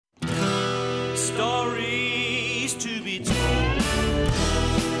stories to be told,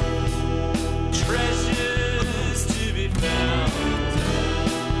 treasures to be found,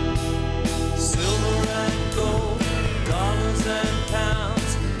 silver and gold, dollars and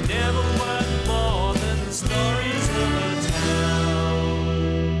pounds, never worth more than the stories of a town.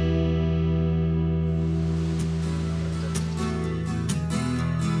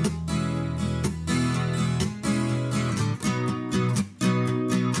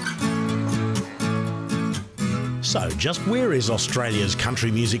 So, just where is Australia's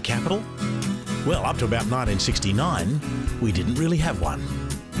country music capital? Well, up to about 1969, we didn't really have one.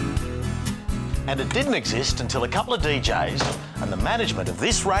 And it didn't exist until a couple of DJs and the management of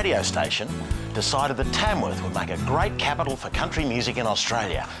this radio station decided that Tamworth would make a great capital for country music in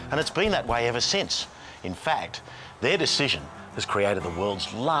Australia, and it's been that way ever since. In fact, their decision has created the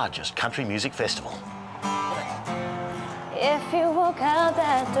world's largest country music festival. If you walk out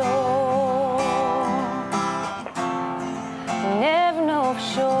that door, you never know for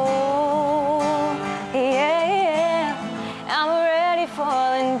sure. Yeah, I'm already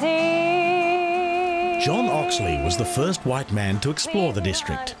falling deep. John Oxley was the first white man to explore the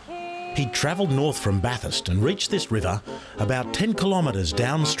district. He'd travelled north from Bathurst and reached this river about 10 kilometres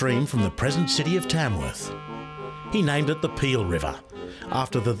downstream from the present city of Tamworth. He named it the Peel River,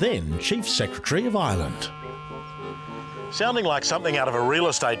 after the then Chief Secretary of Ireland. Sounding like something out of a real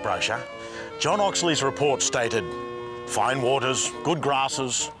estate brochure, John Oxley's report stated, fine waters, good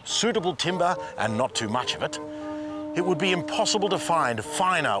grasses, suitable timber and not too much of it. It would be impossible to find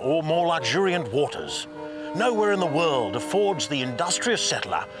finer or more luxuriant waters. Nowhere in the world affords the industrious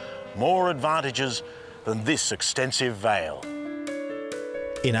settler more advantages than this extensive vale.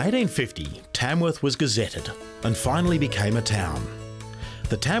 In 1850, Tamworth was gazetted and finally became a town.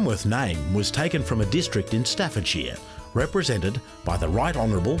 The Tamworth name was taken from a district in Staffordshire, represented by the Right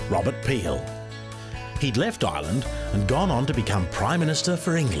Honourable Robert Peel. He'd left Ireland and gone on to become Prime Minister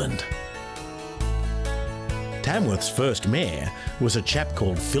for England. Tamworth's first mayor was a chap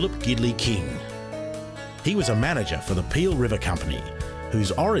called Philip Gidley King. He was a manager for the Peel River Company,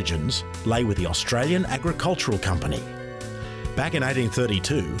 whose origins lay with the Australian Agricultural Company. Back in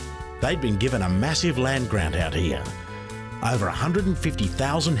 1832, they'd been given a massive land grant out here. Over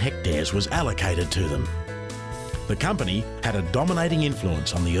 150,000 hectares was allocated to them. The company had a dominating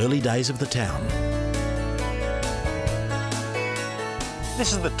influence on the early days of the town.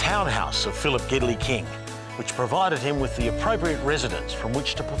 This is the townhouse of Philip Gidley King, which provided him with the appropriate residence from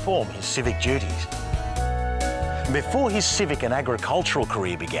which to perform his civic duties. Before his civic and agricultural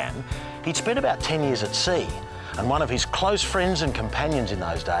career began, he'd spent about 10 years at sea, and one of his close friends and companions in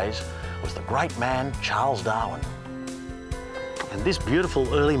those days was the great man Charles Darwin. And this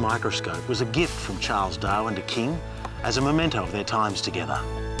beautiful early microscope was a gift from Charles Darwin to King as a memento of their times together.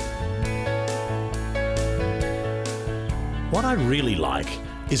 What I really like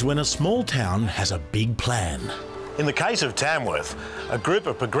is when a small town has a big plan. In the case of Tamworth, a group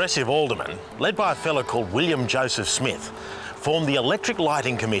of progressive aldermen, led by a fellow called William Joseph Smith, formed the Electric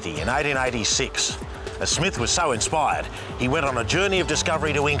Lighting Committee in 1886. As Smith was so inspired, he went on a journey of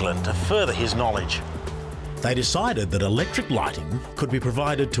discovery to England to further his knowledge. They decided that electric lighting could be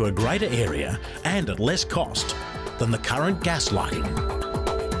provided to a greater area and at less cost than the current gas lighting.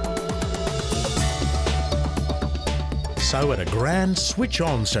 So at a grand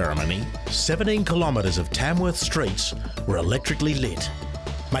switch-on ceremony, 17 kilometres of Tamworth streets were electrically lit,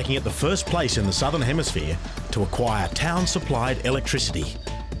 making it the first place in the Southern Hemisphere to acquire town-supplied electricity,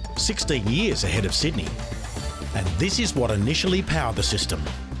 16 years ahead of Sydney. And this is what initially powered the system.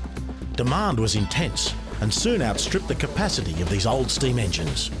 Demand was intense and soon outstripped the capacity of these old steam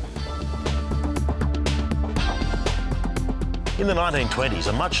engines. In the 1920s,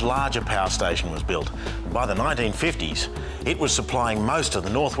 a much larger power station was built. By the 1950s, it was supplying most of the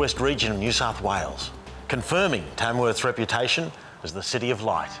northwest region of New South Wales, confirming Tamworth's reputation as the City of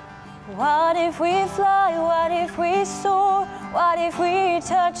Light. What if we fly? What if we soar? What if we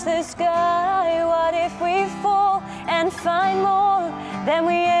touch the sky? What if we fall and find more than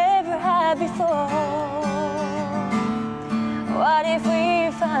we ever had before? What if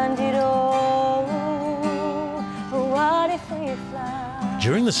we find it all? What if we fly?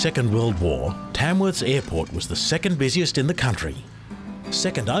 During the Second World War, Tamworth's airport was the second busiest in the country,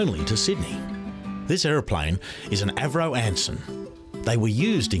 second only to Sydney. This aeroplane is an Avro Anson. They were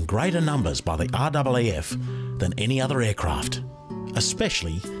used in greater numbers by the RAAF than any other aircraft,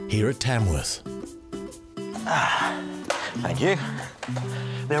 especially here at Tamworth. Thank you.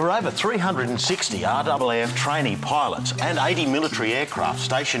 There were over 360 RAAF trainee pilots and 80 military aircraft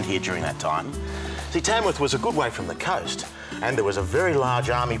stationed here during that time. See, Tamworth was a good way from the coast, And there was a very large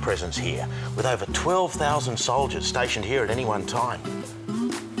army presence here, with over 12,000 soldiers stationed here at any one time.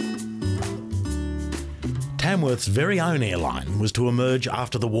 Tamworth's very own airline was to emerge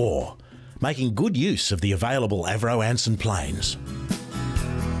after the war, making good use of the available Avro Anson planes.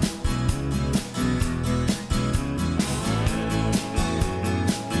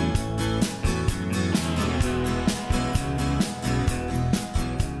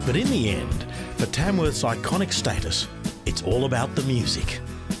 But in the end, for Tamworth's iconic status, it's all about the music.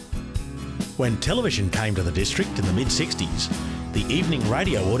 When television came to the district in the mid-60s, the evening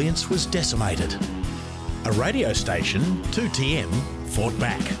radio audience was decimated. A radio station, 2TM, fought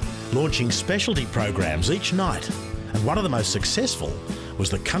back, launching specialty programs each night, and one of the most successful was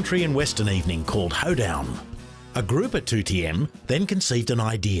the country and western evening called Hoedown. A group at 2TM then conceived an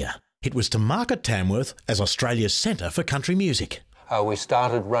idea. It was to market Tamworth as Australia's centre for country music. We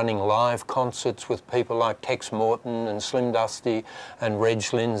started running live concerts with people like Tex Morton and Slim Dusty and Reg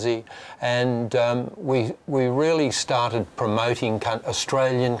Lindsay, and we really started promoting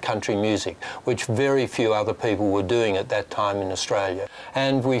Australian country music, which very few other people were doing at that time in Australia.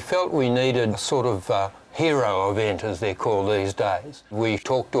 And we felt we needed a sort of hero event, as they're called these days. We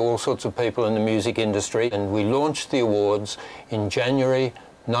talked to all sorts of people in the music industry, and we launched the awards in January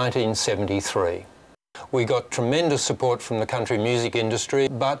 1973. We got tremendous support from the country music industry,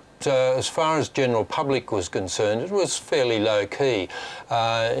 but as far as general public was concerned, it was fairly low-key.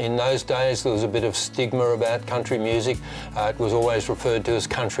 In those days, there was a bit of stigma about country music. It was always referred to as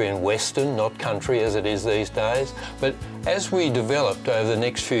country and western, not country as it is these days. But as we developed over the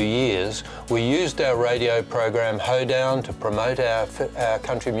next few years, we used our radio program Hoedown to promote our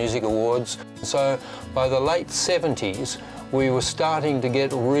country music awards. So by the late 70s, we were starting to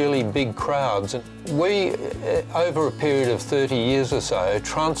get really big crowds. We, over a period of 30 years or so,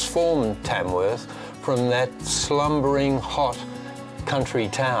 transformed Tamworth from that slumbering, hot country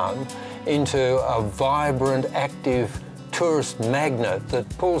town into a vibrant, active tourist magnet that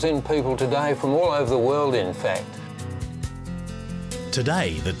pulls in people today from all over the world, in fact.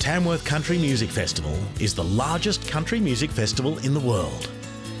 Today, the Tamworth Country Music Festival is the largest country music festival in the world,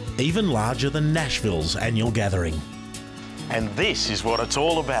 even larger than Nashville's annual gathering. And this is what it's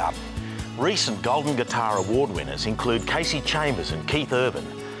all about. Recent Golden Guitar Award winners include Casey Chambers and Keith Urban,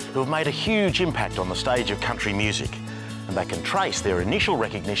 who have made a huge impact on the stage of country music, and they can trace their initial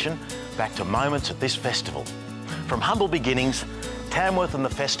recognition back to moments at this festival. From humble beginnings, Tamworth and the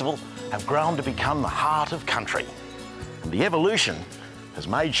festival have grown to become the heart of country. And the evolution has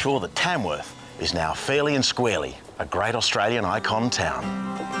made sure that Tamworth is now fairly and squarely a great Australian icon town.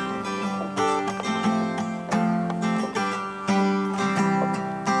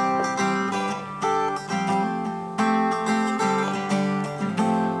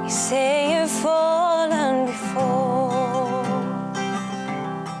 Say you've fallen before,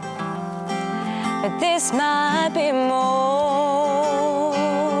 but this might be more.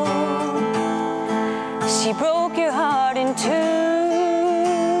 She broke your heart in two.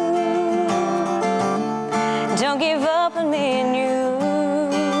 Don't give up on me and you.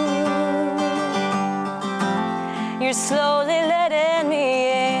 You're slowly letting me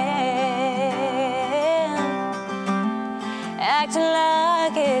in, acting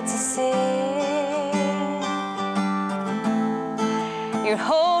like it's a sin. You're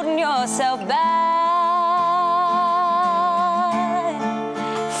holding yourself back,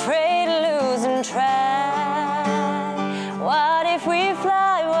 afraid of losing track. What if we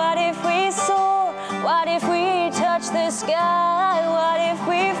fly? What if we soar? What if we touch the sky? What if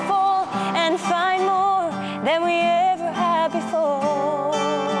we fall and find more than we ever